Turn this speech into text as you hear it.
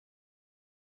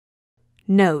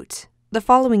Note: the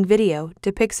following video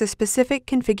depicts a specific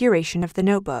configuration of the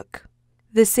notebook.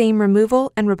 The same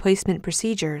removal and replacement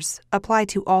procedures apply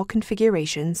to all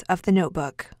configurations of the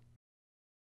notebook.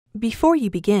 Before you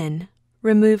begin,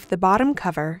 remove the bottom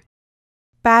cover,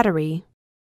 battery,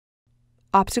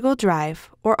 optical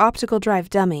drive or optical drive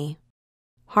dummy,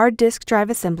 hard disk drive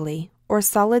assembly or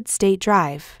solid-state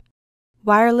drive,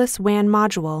 wireless WAN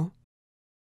module,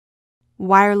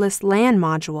 wireless LAN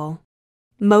module,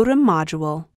 modem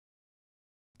module,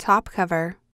 top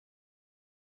cover,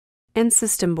 and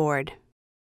system board.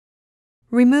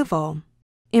 Removal.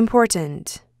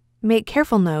 Important. Make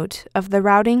careful note of the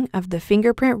routing of the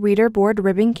fingerprint reader board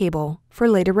ribbon cable for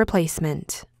later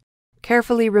replacement.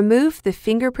 Carefully remove the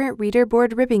fingerprint reader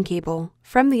board ribbon cable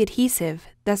from the adhesive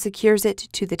that secures it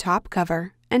to the top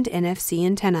cover and NFC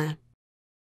antenna.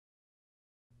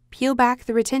 Peel back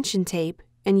the retention tape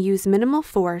and use minimal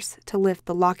force to lift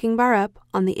the locking bar up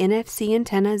on the NFC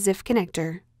antenna ZIF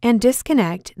connector and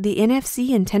disconnect the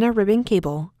NFC antenna ribbon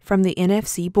cable from the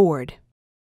NFC board.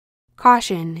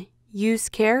 Caution: use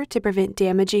care to prevent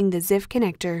damaging the ZIF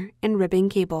connector and ribbon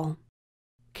cable.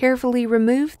 Carefully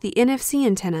remove the NFC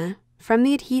antenna from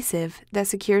the adhesive that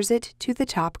secures it to the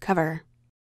top cover.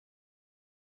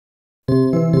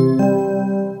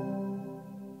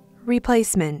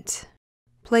 Replacement.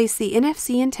 Place the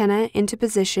NFC antenna into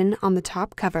position on the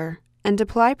top cover and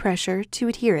apply pressure to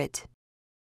adhere it.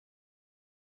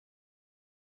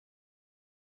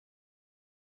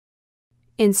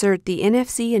 Insert the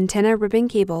NFC antenna ribbon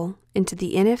cable into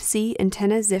the NFC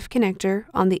antenna ZIF connector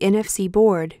on the NFC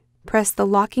board. Press the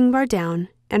locking bar down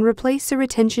and replace the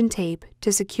retention tape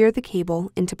to secure the cable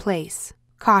into place.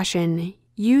 Caution: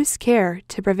 use care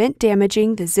to prevent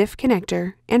damaging the ZIF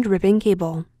connector and ribbon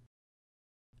cable.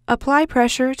 Apply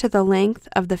pressure to the length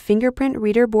of the fingerprint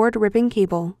reader board ribbon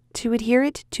cable to adhere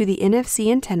it to the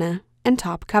NFC antenna and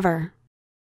top cover.